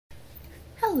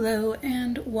Hello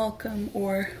and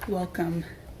welcome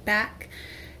back.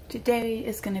 Today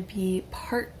is going to be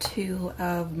part 2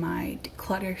 of my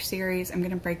declutter series. I'm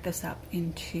going to break this up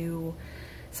into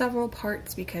several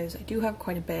parts because I do have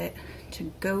quite a bit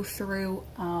to go through.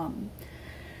 And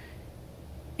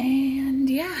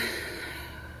yeah,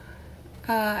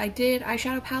 I did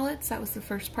eyeshadow palettes. That was the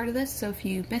first part of this. So if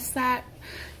you missed that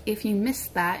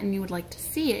and you would like to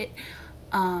see it,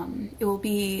 it will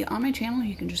be on my channel.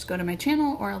 You can just go to my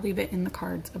channel or I'll leave it in the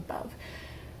cards above.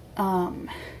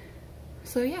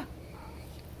 So yeah,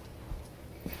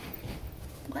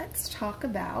 let's talk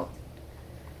about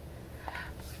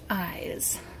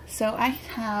eyes. So I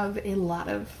have a lot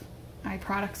of eye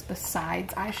products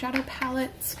besides eyeshadow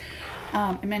palettes.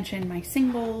 I mentioned my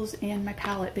singles and my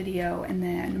palette video, and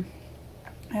then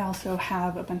I also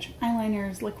have a bunch of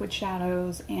eyeliners, liquid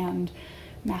shadows, and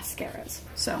mascaras.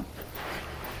 So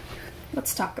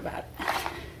let's talk about it.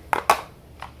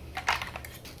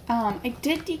 I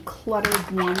did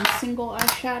declutter one single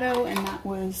eyeshadow, and that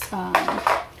was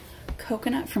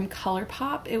Coconut from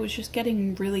ColourPop. It was just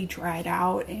getting really dried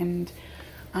out, and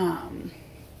I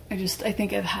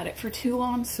think I've had it for too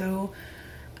long, so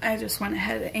I just went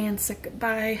ahead and said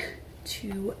goodbye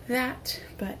to that.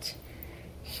 But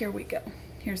here we go.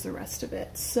 Here's the rest of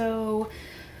it. So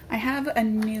I have a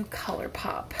new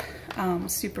ColourPop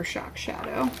Super Shock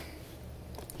Shadow.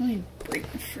 Let me bring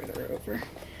it further over.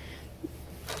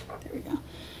 There we go.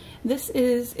 This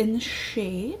is in the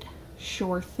shade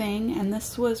Sure Thing, and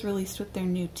this was released with their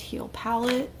new teal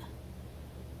palette.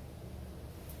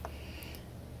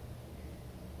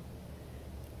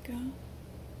 Go.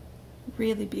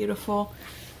 Really beautiful.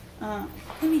 Let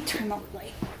me turn the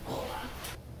light.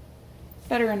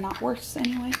 Better and not worse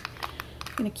anyway.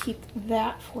 I'm gonna keep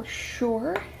that for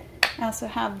sure. I also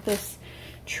have this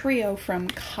trio from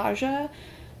Kaja.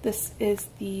 This is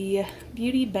the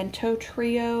Beauty Bento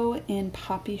Trio in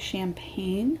Poppy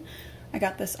Champagne. I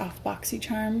got this off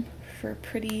BoxyCharm for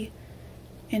pretty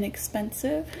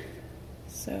inexpensive,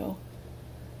 so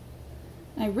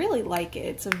I really like it.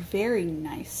 It's a very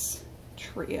nice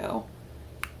trio.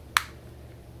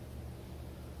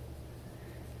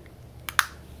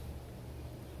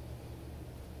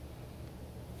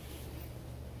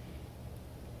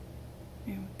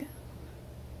 There we go.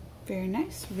 Very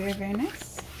nice, very, very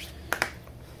nice.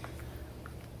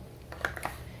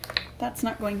 That's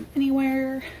not going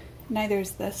anywhere. Neither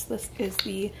is this. This is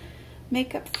the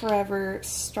Makeup Forever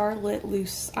Starlit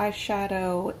Loose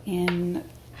Eyeshadow in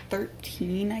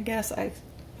 13, I guess. I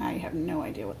have no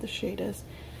idea what the shade is.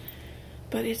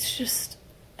 But it's just,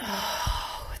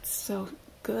 oh, it's so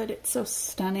good. It's so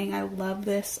stunning. I love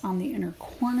this on the inner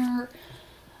corner,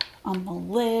 on the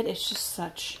lid. It's just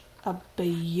such a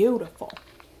beautiful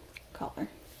color.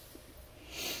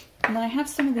 And then I have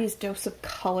some of these Dose of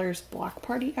Colors Block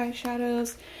Party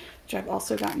eyeshadows, which I've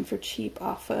also gotten for cheap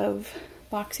off of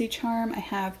BoxyCharm. I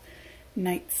have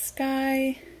Night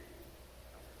Sky,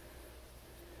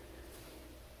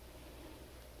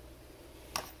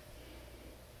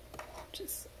 which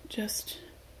is just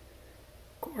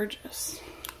gorgeous.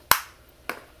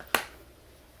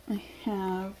 I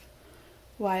have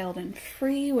Wild and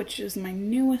Free, which is my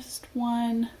newest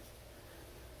one.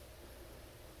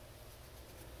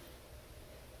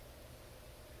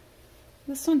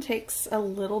 This one takes a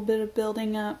little bit of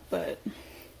building up, but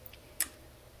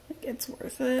it's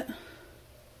worth it.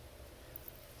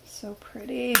 So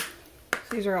pretty.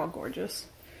 These are all gorgeous.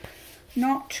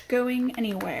 Not going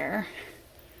anywhere.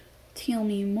 Teal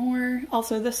Me More.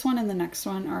 Also, this one and the next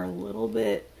one are a little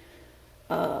bit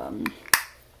effed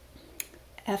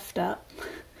up.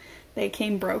 They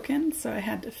came broken, so I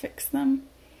had to fix them.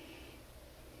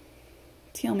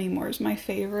 Teal Me More is my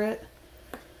favorite.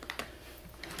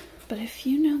 But if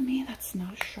you know me, that's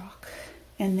not a shock.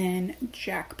 And then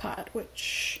Jackpot,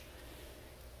 which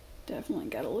definitely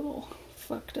got a little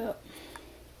fucked up.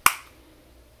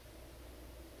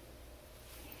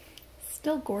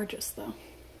 Still gorgeous though.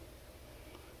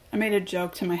 I made a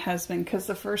joke to my husband because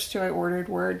the first two I ordered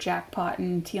were Jackpot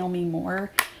and Teal Me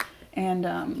More. And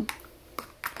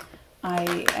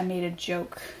I made a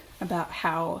joke about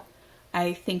how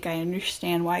I think I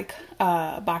understand why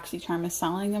BoxyCharm is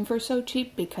selling them for so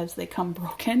cheap, because they come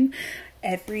broken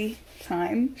every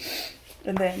time.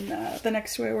 And then the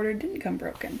next two I ordered didn't come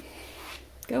broken.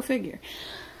 Go figure.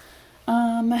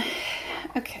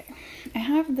 Okay, I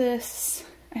have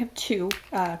two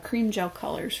cream gel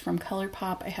colors from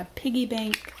ColourPop. I have Piggy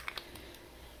Bank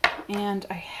and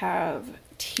I have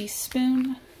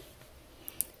Teaspoon.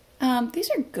 These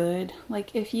are good.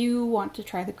 Like, if you want to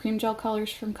try the cream gel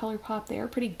colors from ColourPop, they are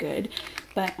pretty good,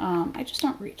 but I just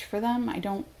don't reach for them. I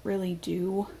don't really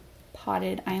do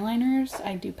potted eyeliners.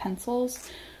 I do pencils,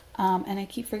 and I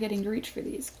keep forgetting to reach for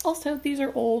these. Also, these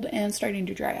are old and starting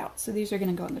to dry out, so these are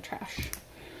going to go in the trash.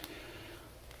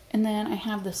 And then I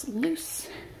have this loose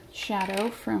shadow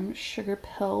from Sugar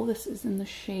Pill. This is in the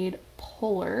shade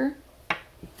Polar.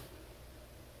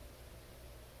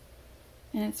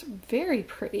 And it's very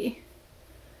pretty.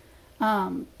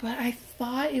 But I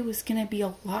thought it was going to be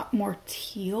a lot more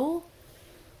teal.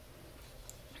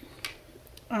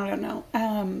 I don't know.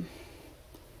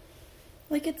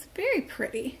 Like, it's very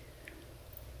pretty.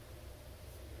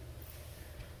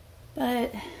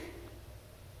 But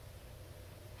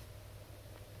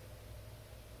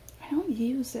I don't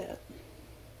use it.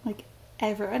 Like,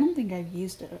 ever. I don't think I've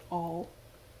used it at all.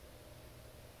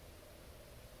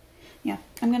 Yeah,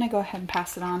 I'm going to go ahead and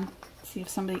pass it on, see if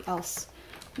somebody else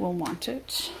will want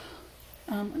it.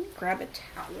 Let me grab a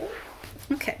towel.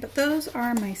 Okay, but those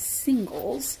are my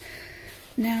singles.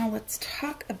 Now let's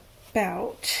talk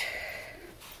about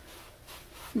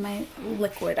my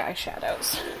liquid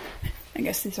eyeshadows. I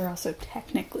guess these are also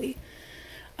technically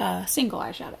single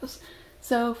eyeshadows.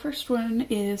 So first one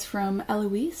is from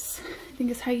Eloise, I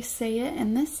think is how you say it,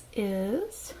 and this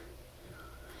is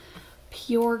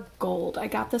Pure Gold. I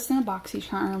got this in a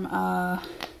BoxyCharm a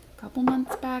couple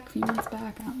months back, a few months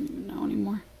back, I don't even know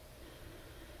anymore.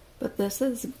 But this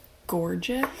is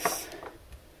gorgeous.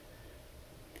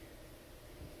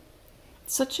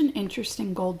 It's such an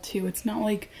interesting gold too. It's not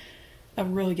like a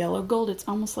real yellow gold, it's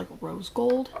almost like rose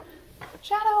gold.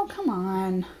 Shadow, come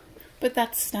on. But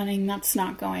that's stunning, that's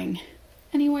not going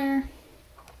anywhere.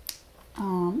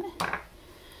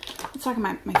 Let's talk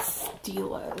about my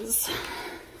Steelas.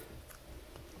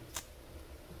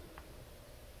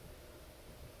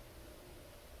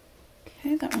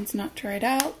 Okay, that one's not dried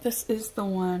out. This is the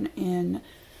one in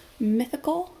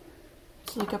Mythical.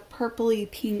 It's like a purpley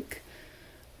pink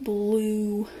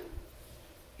blue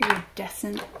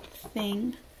iridescent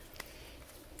thing.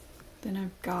 Then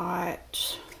I've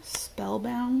got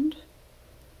Spellbound.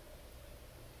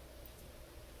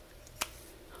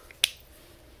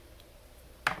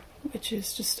 Which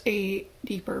is just a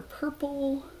deeper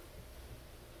purple.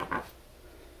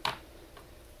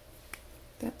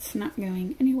 That's not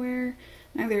going anywhere.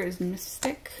 Neither is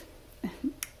Mystic.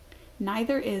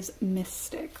 Neither is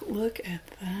Mystic. Look at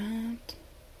that.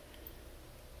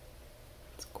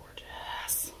 It's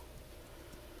gorgeous.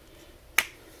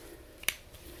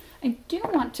 I do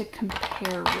want to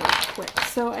compare real quick.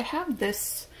 So I have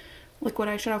this liquid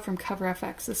eyeshadow from Cover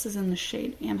FX. This is in the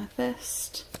shade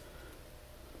Amethyst.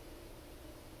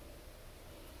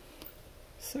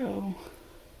 So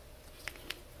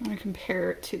I'm going to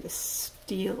compare it to the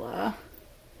Stila.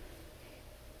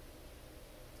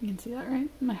 You can see that, right?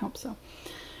 I hope so.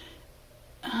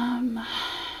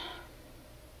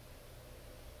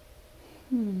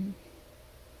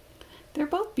 They're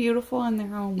both beautiful in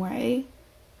their own way.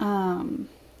 But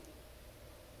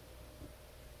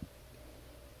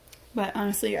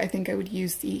honestly, I think I would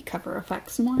use the Cover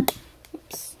FX more.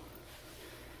 Oops.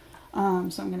 So I'm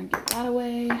going to give that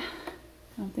away. I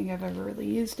don't think I've ever really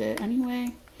used it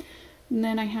anyway. And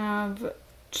then I have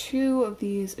two of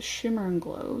these Shimmer and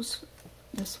Glows.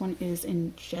 This one is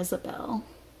in Jezebel.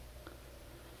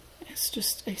 It's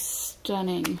just a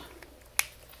stunning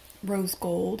rose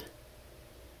gold.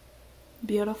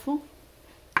 Beautiful.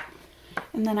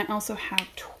 And then I also have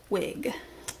Twig.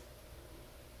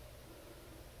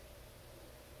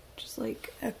 Just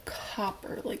like a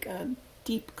copper, like a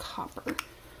deep copper.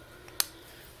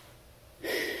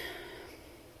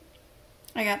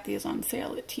 I got these on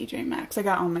sale at TJ Maxx. I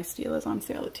got all my Steelas on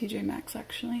sale at TJ Maxx,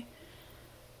 actually.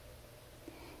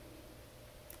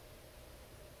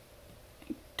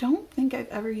 I don't think I've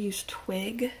ever used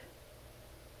Twig.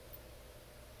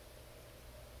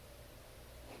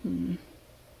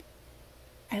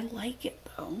 I like it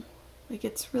though. Like,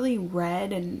 it's really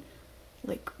red and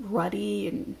like ruddy,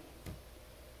 and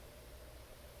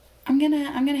I'm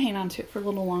gonna hang on to it for a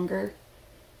little longer,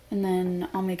 and then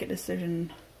I'll make a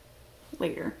decision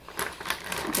later.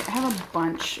 Okay, I have a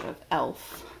bunch of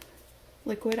e.l.f.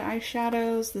 liquid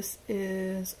eyeshadows. This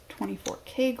is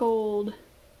 24K gold.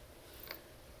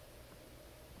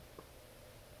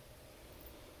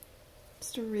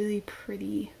 Just a really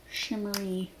pretty,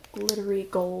 shimmery, glittery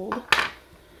gold.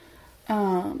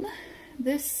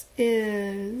 This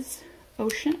is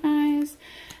Ocean Eyes.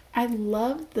 I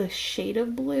love the shade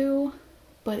of blue,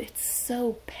 but it's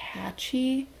so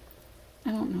patchy.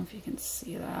 I don't know if you can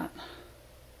see that.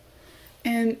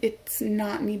 And it's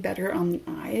not any better on the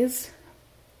eyes.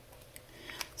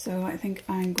 So I think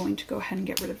I'm going to go ahead and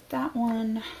get rid of that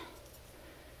one.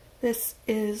 This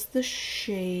is the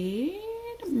shade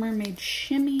Mermaid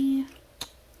Shimmy.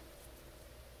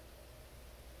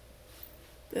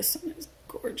 This one is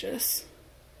gorgeous.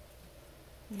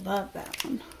 Love that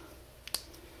one.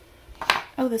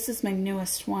 Oh, this is my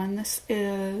newest one. This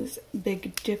is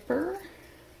Big Dipper.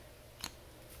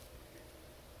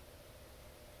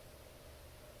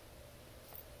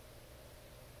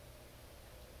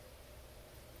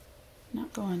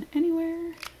 Not going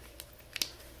anywhere.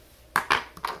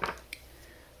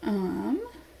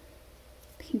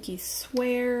 Pinky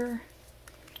Swear.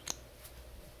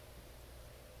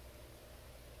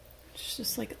 It's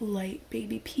just like light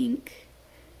baby pink.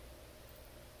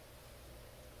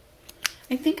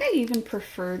 I think I even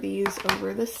prefer these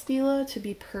over the Stila, to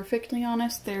be perfectly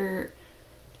honest. They're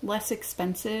less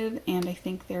expensive, and I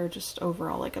think they're just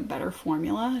overall like a better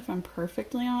formula, if I'm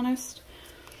perfectly honest.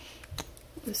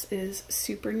 This is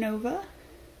Supernova.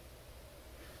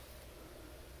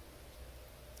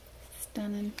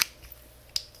 Stunning.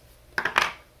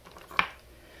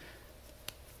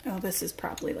 Oh, this is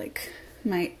probably like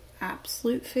my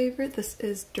absolute favorite. This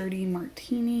is Dirty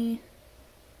Martini.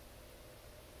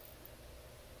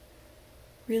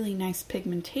 Really nice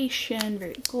pigmentation,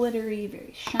 very glittery,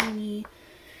 very shiny.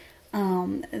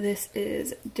 This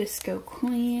is Disco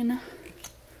Queen.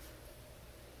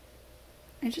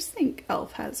 I just think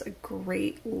e.l.f. has a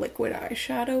great liquid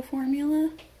eyeshadow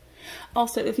formula.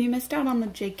 Also, if you missed out on the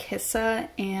J. Kissa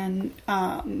and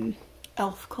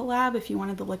e.l.f. collab, if you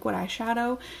wanted the liquid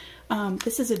eyeshadow,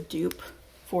 this is a dupe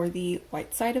for the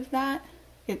white side of that.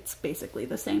 It's basically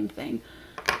the same thing.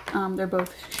 They're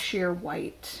both sheer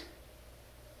white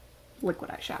liquid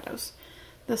eyeshadows.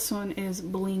 This one is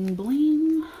Bling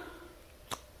Bling.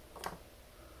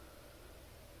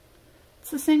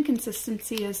 It's the same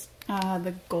consistency as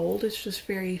the gold. It's just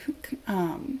very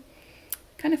kind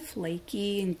of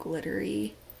flaky and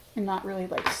glittery and not really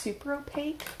like super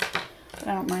opaque, but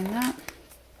I don't mind that.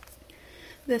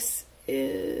 This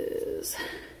is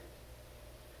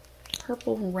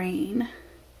Purple Rain. I'm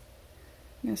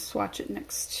going to swatch it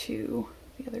next to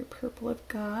the other purple I've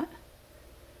got.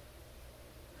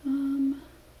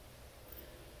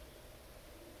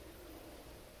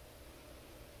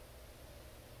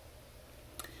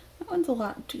 That one's a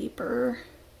lot deeper.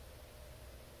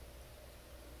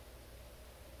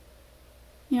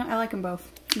 You know, I like them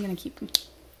both. I'm going to keep them.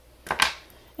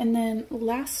 And then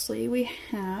lastly, we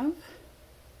have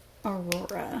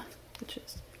Aurora, which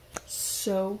is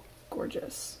so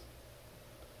gorgeous.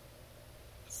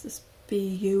 It's this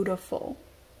beautiful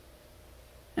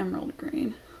emerald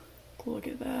green. Look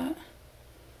at that.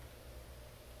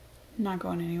 Not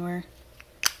going anywhere.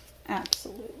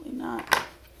 Absolutely not.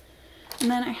 And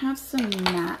then I have some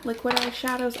matte liquid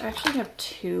eyeshadows. I actually have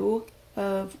two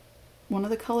of one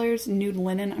of the colors, Nude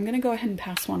Linen. I'm going to go ahead and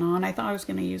pass one on. I thought I was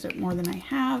going to use it more than I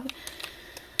have.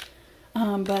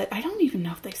 But I don't even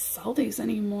know if they sell these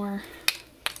anymore.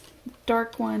 The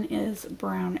dark one is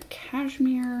Brown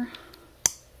Cashmere.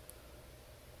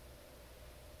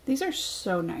 These are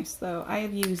so nice though. I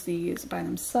have used these by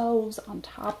themselves on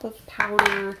top of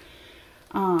powder.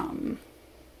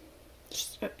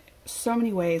 Just so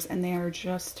many ways, and they are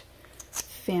just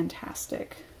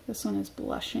fantastic. This one is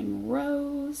Blushing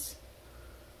Rose.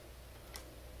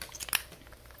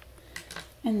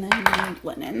 And then Nude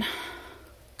Linen,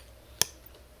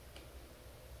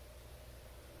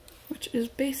 which is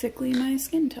basically my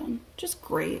skin tone. Just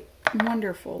great,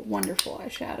 wonderful, wonderful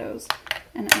eyeshadows.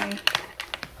 And I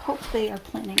hope they are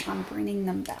planning on bringing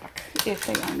them back if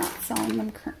they are not selling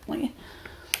them currently.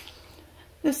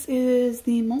 This is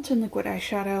the Molten Liquid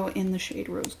Eyeshadow in the shade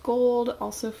Rose Gold,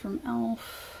 also from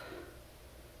e.l.f.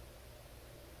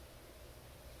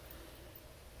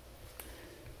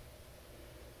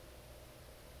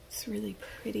 It's really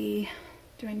pretty.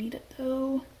 Do I need it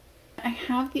though? I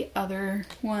have the other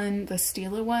one, the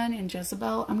Stila one in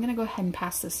Jezebel. I'm gonna go ahead and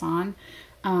pass this on.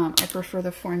 I prefer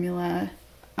the formula.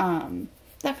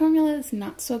 That formula is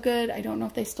not so good. I don't know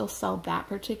if they still sell that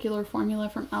particular formula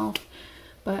from e.l.f.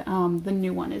 But the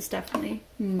new one is definitely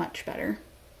much better.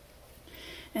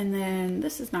 And then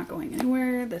this is not going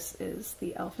anywhere. This is the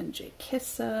e.l.f. and J.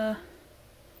 Kissa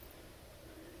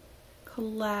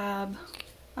collab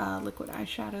liquid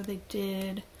eyeshadow they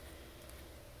did.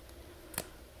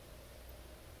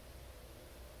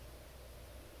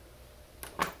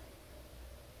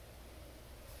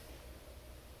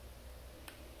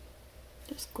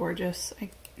 Just gorgeous.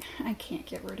 I can't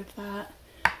get rid of that.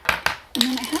 And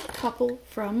then I have a couple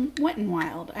from Wet n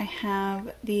Wild. I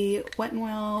have the Wet n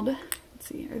Wild, let's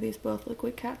see, are these both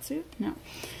liquid catsuit? No.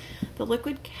 the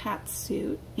Liquid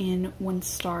Catsuit in When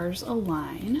Stars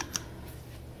Align.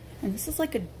 And this is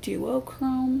like a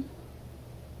duochrome.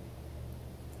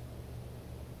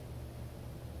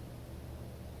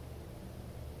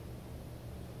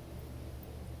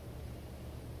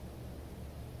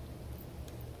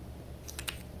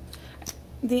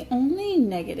 The only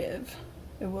negative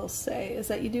I will say is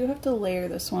that you do have to layer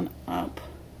this one up,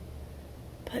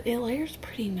 but it layers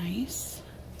pretty nice.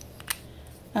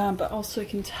 But also I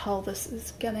can tell this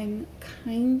is getting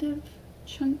kind of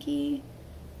chunky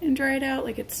and dried out,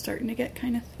 like it's starting to get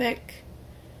kind of thick.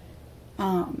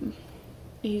 It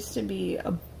used to be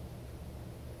I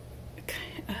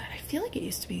feel like it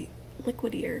used to be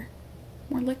liquidier,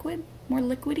 more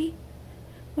liquidy.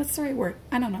 What's the right word?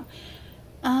 I don't know.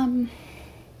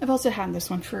 I've also had this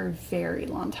one for a very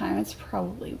long time. It's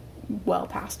probably well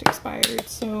past expired,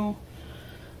 so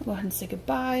I'll go ahead and say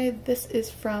goodbye. This is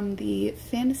from the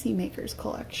Fantasy Makers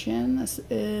collection. This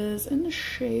is in the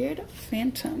shade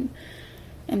Phantom.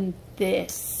 And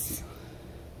this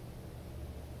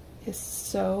is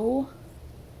so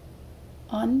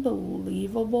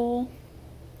unbelievable.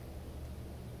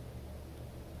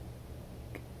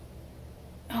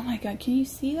 Oh my god, can you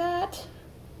see that?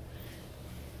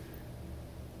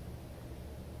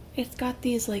 It's got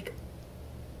these like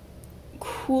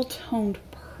cool toned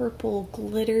purple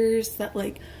glitters that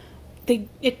like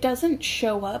it doesn't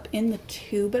show up in the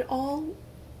tube at all,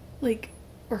 like,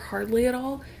 or hardly at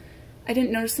all. I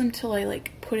didn't notice them till I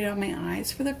like put it on my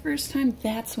eyes for the first time.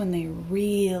 That's when they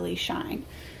really shine.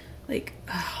 Like,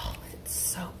 oh, it's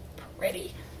so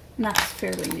pretty. And that's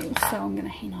fairly new, so I'm gonna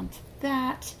hang on to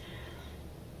that.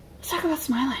 Let's talk about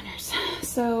some eyeliners.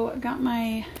 So I got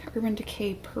my Urban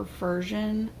Decay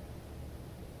Perversion.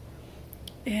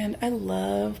 And I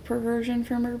love Perversion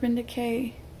from Urban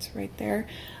Decay. It's right there.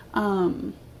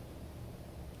 I'm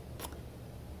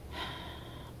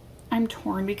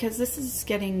torn because this is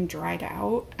getting dried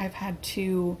out. I've had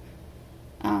to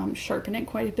sharpen it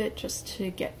quite a bit just to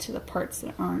get to the parts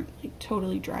that aren't like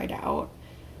totally dried out.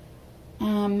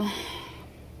 I'm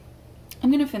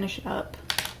gonna finish it up.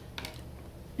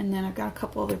 And then I've got a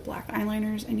couple other black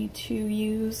eyeliners I need to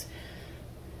use.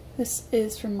 This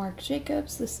is from Marc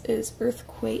Jacobs. This is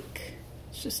Earthquake.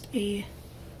 It's just a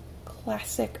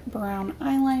classic brown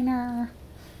eyeliner.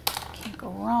 Can't go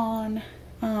wrong.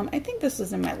 I think this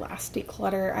was in my last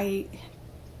declutter. I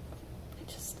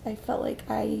felt like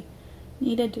I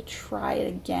needed to try it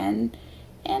again,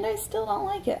 and I still don't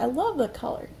like it. I love the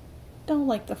color. Don't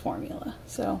like the formula.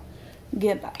 So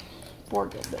goodbye. For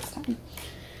good this time.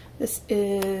 This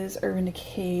is Urban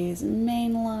Decay's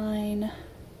main line.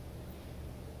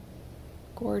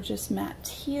 Gorgeous matte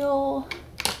teal.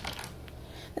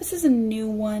 This is a new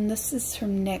one. This is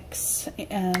from NYX,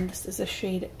 and this is a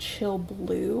shade Chill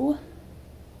Blue.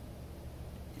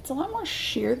 It's a lot more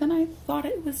sheer than I thought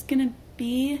it was gonna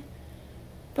be,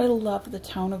 but I love the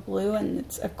tone of blue, and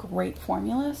it's a great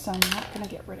formula, so I'm not gonna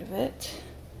get rid of it.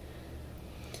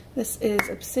 This is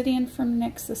Obsidian from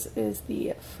NYX. This is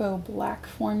the Faux Black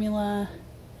formula.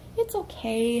 It's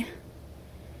okay.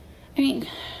 I mean,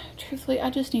 truthfully, I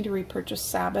just need to repurchase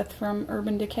Sabbath from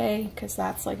Urban Decay because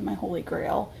that's like my holy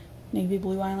grail navy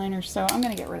blue eyeliner. So I'm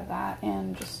going to get rid of that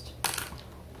and just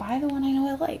buy the one I know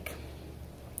I like.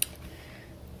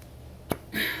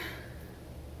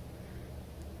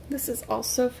 This is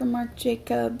also from Marc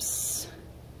Jacobs.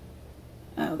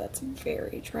 Oh, that's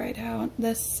very dried out.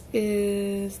 This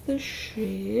is the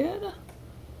shade.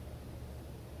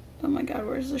 Oh my god,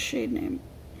 where's the shade name?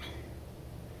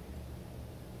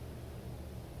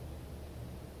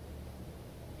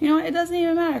 You know what? It doesn't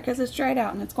even matter because it's dried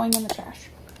out and it's going in the trash.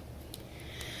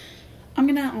 I'm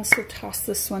gonna also toss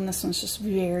this one. This one's just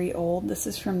very old. This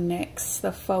is from NYX,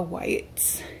 the Faux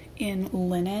White in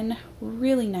Linen.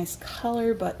 Really nice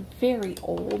color, but very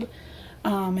old. A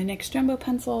NYX Jumbo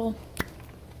pencil.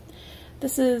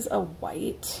 This is a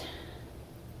white.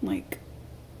 Like,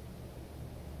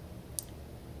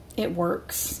 it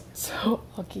works, so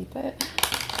I'll keep it.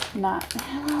 Not,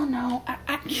 oh no,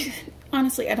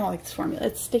 honestly, I don't like this formula.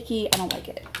 It's sticky, I don't like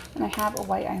it. And I have a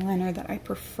white eyeliner that I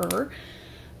prefer.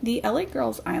 The LA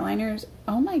Girls eyeliners,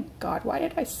 oh my god, why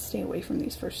did I stay away from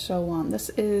these for so long? This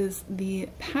is the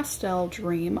Pastel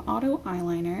Dream Auto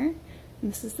Eyeliner.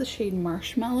 And this is the shade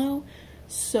Marshmallow.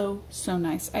 So, so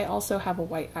nice. I also have a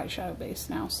white eyeshadow base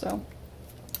now, so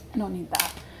I don't need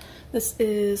that. This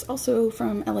is also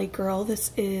from LA Girl.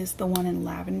 This is the one in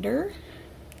Lavender.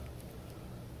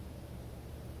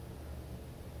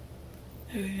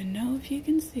 I don't even know if you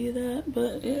can see that,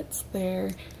 but it's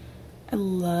there. I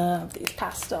love these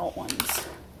pastel ones.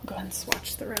 I'll go ahead and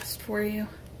swatch the rest for you.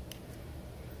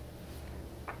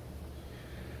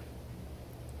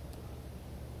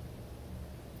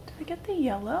 get the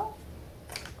yellow?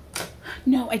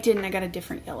 No, I didn't. I got a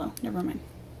different yellow. Never mind.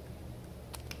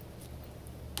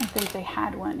 I think they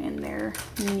had one in their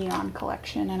neon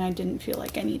collection and I didn't feel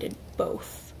like I needed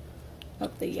both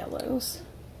of the yellows.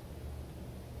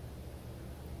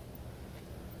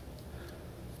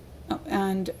 Oh,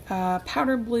 and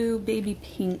powder blue, baby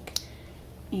pink,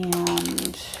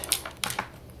 and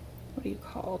what are you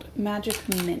called? Magic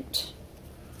Mint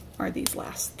are these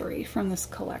last three from this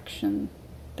collection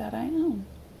that I own.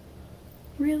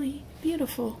 Really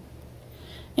beautiful.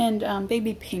 And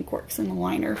baby pink works in the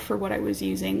liner for what I was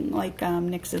using like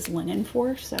NYX's linen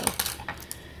for, so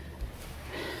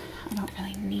I don't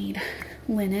really need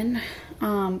linen.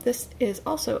 This is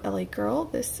also LA Girl.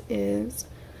 This is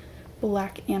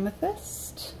Black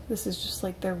Amethyst. This is just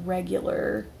like their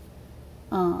regular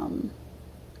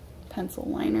pencil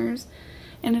liners.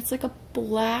 And it's like a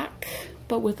black,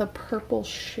 but with a purple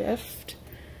shift,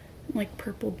 like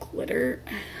purple glitter.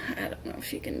 I don't know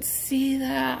if you can see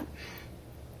that.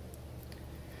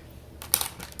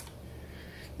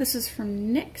 This is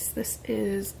from NYX. This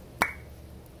is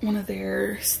one of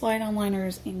their slide-on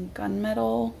liners in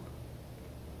gunmetal.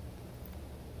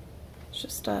 It's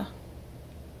just a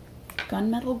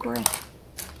gunmetal gray.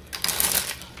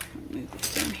 I'll move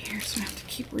this down here so I have to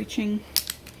keep reaching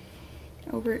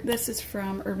over. This is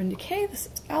from Urban Decay. This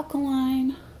is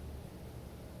Alkaline.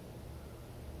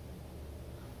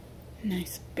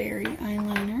 Nice berry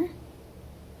eyeliner.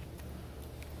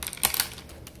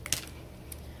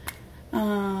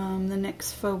 The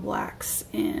NYX Faux Blacks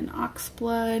in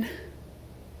Oxblood.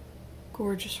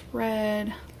 Gorgeous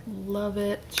red. Love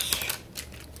it.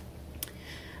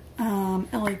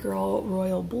 LA Girl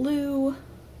Royal Blue.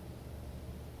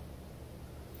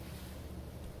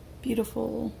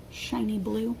 Beautiful shiny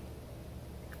blue.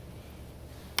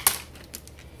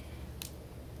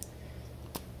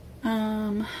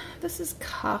 This is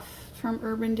Cuff from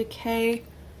Urban Decay.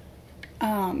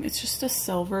 It's just a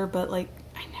silver, but like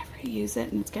I never use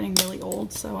it and it's getting really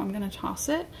old, so I'm gonna toss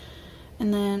it.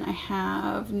 And then I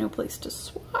have No Place to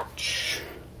Swatch.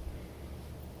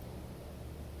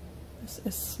 This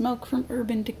is Smoke from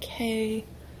Urban Decay.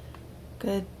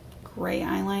 Good gray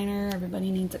eyeliner. Everybody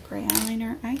needs a gray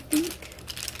eyeliner, I think.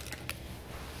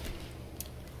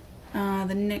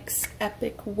 The NYX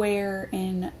Epic Wear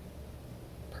in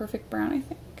Perfect Brown, I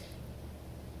think.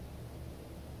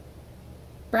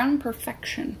 Brown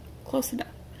Perfection. Close enough.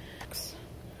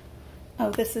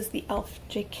 Oh, this is the e.l.f.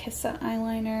 J. Kissa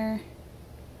eyeliner.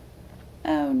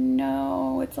 Oh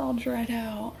no, it's all dried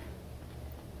out.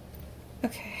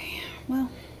 Okay,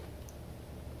 well,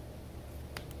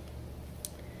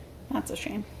 that's a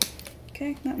shame.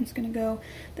 Okay, that one's gonna go.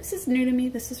 This is new to me.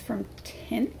 This is from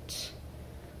Tint.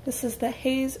 This is the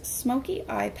Haze Smoky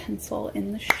Eye Pencil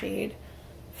in the shade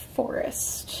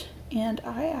Forest. And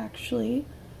I actually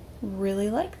really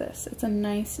like this. It's a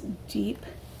nice deep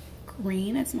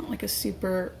green. It's not like a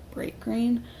super bright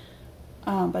green,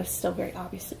 but it's still very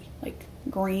obviously like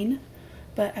green.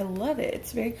 But I love it.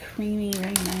 It's very creamy,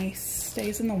 very nice.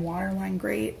 Stays in the waterline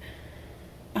great.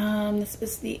 This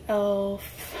is the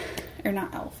e.l.f. or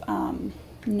not e.l.f.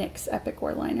 NYX Epic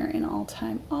Wear Liner in All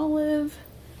Time Olive.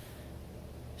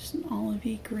 Just an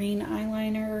olivey green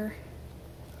eyeliner.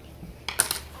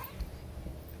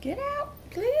 Get out,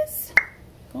 please.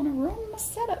 Gonna ruin my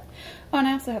setup. Oh, and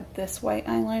I also have this white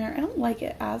eyeliner. I don't like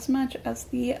it as much as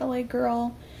the LA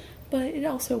Girl, but it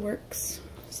also works.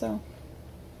 So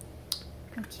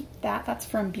I'll keep that. That's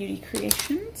from Beauty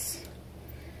Creations.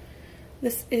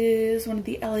 This is one of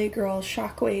the LA Girl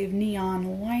Shockwave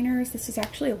Neon liners. This is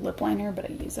actually a lip liner, but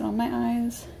I use it on my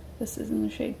eyes. This is in the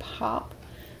shade Pop.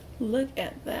 Look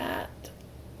at that.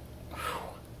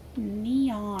 Whew.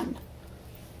 Neon.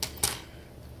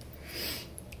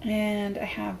 And I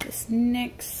have this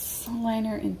NYX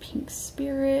liner in Pink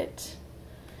Spirit,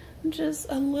 which is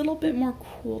a little bit more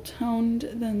cool toned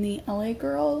than the LA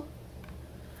Girl.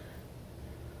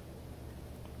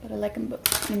 But I like them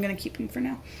both. I'm going to keep them for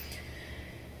now.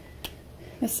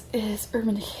 This is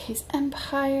Urban Decay's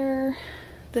Empire.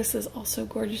 This is also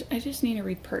gorgeous. I just need to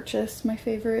repurchase my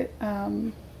favorite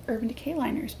Urban Decay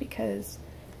liners because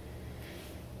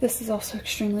this is also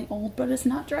extremely old, but it's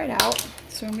not dried out,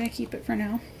 so I'm going to keep it for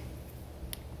now.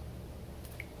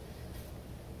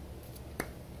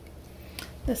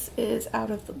 This is Out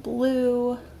of the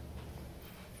Blue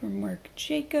from Marc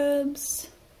Jacobs.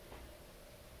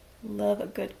 Love a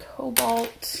good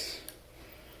cobalt.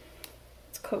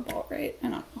 It's cobalt, right? I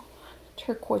don't know.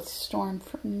 Turquoise Storm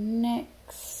from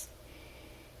NYX.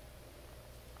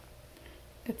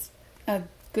 It's a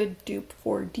good dupe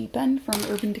for Deep End from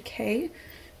Urban Decay.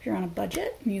 If you're on a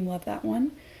budget and you love that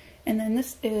one. And then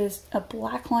this is a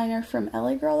black liner from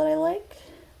LA Girl that I like.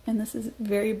 And this is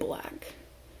very black.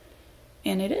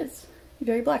 And it is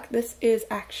very black. This is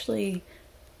actually,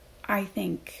 I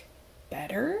think,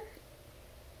 better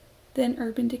than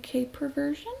Urban Decay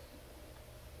Perversion.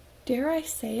 Dare I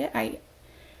say it?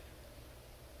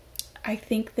 I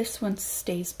think this one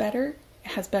stays better.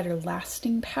 It has better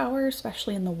lasting power,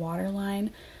 especially in the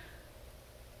waterline.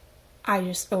 I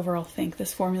just overall think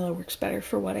this formula works better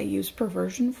for what I use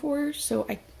Perversion for, so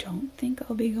I don't think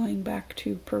I'll be going back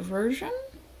to Perversion.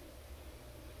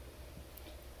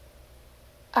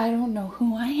 I don't know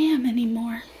who I am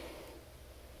anymore.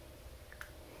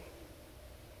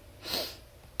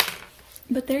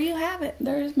 But there you have it.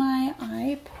 There's my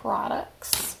eye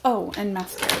products. Oh, and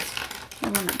mascaras.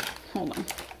 Never mind. Hold on.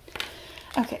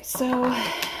 Okay, so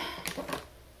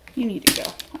you need to go.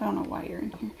 I don't know why you're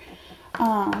in here.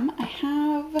 I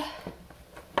have,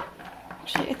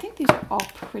 actually, I think these are all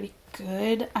pretty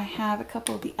good. I have a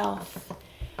couple of the e.l.f.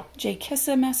 J.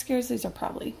 Kissa mascaras. These are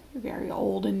probably very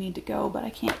old and need to go, but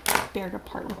I can't bear to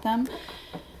part with them.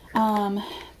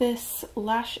 This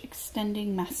lash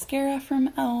extending mascara from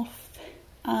e.l.f.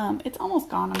 It's almost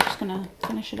gone. I'm just gonna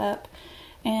finish it up.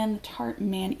 And the Tarte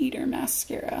Man-Eater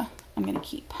mascara I'm gonna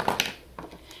keep.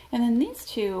 And then these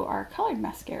two are colored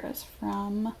mascaras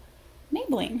from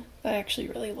Maybelline that I actually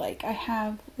really like. I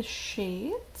have the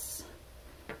shades.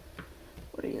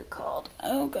 What are you called?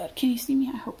 Oh god, can you see me?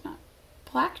 I hope not.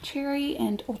 Black Cherry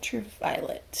and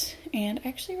Ultraviolet. And I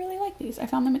actually really like these. I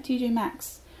found them at TJ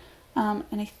Maxx. And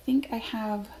I think I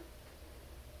have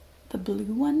the blue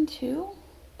one too.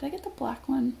 Did I get the black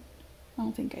one? I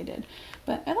don't think I did.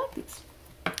 But I like these.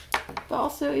 But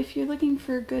also, if you're looking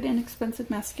for good inexpensive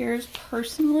mascaras,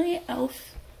 personally,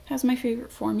 e.l.f. has my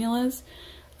favorite formulas.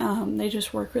 They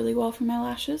just work really well for my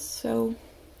lashes, so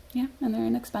yeah, and they're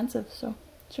inexpensive, so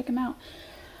check them out.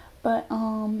 But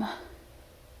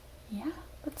yeah,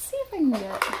 let's see if I can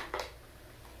get,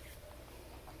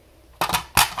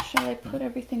 shall I put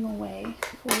everything away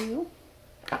for you?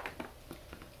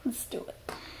 Let's do it.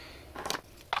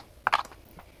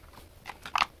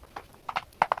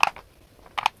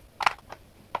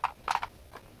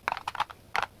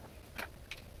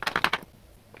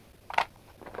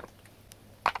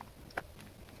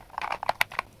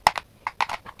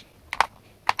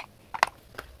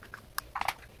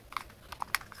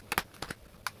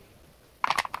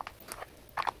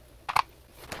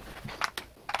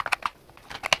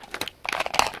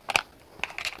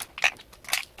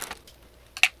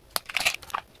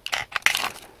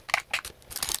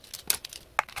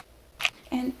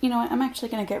 And you know what, I'm actually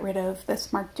going to get rid of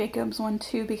this Marc Jacobs one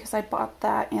too, because I bought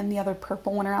that and the other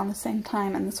purple one around the same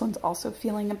time, and this one's also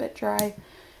feeling a bit dry.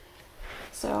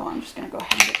 So I'm just going to go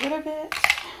ahead and get rid of it.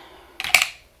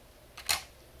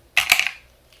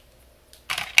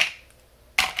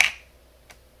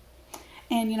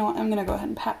 And you know what, I'm going to go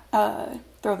ahead and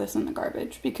throw this in the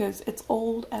garbage because it's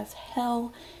old as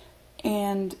hell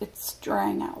and it's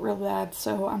drying out real bad,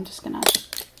 so I'm just going to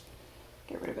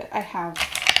get rid of it. I have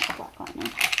a black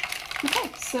liner.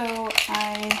 Okay, so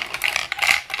I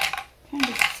kind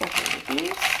of separated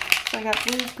these. So I got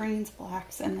blues, greens,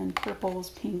 blacks, and then purples,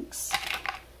 pinks,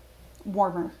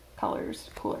 warmer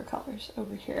colors, cooler colors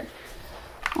over here.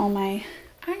 All my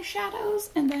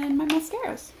eyeshadows and then my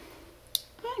mascaras.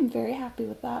 I'm very happy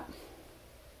with that.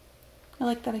 I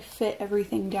like that I fit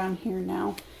everything down here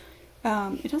now.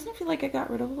 It doesn't feel like I got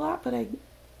rid of a lot, but I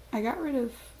got rid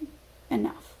of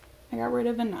enough. I got rid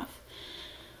of enough.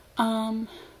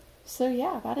 So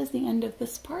yeah, that is the end of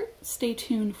this part. Stay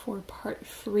tuned for part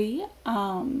 3.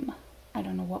 I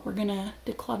don't know what we're gonna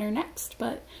declutter next,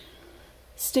 but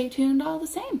stay tuned all the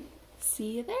same.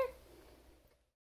 See you there.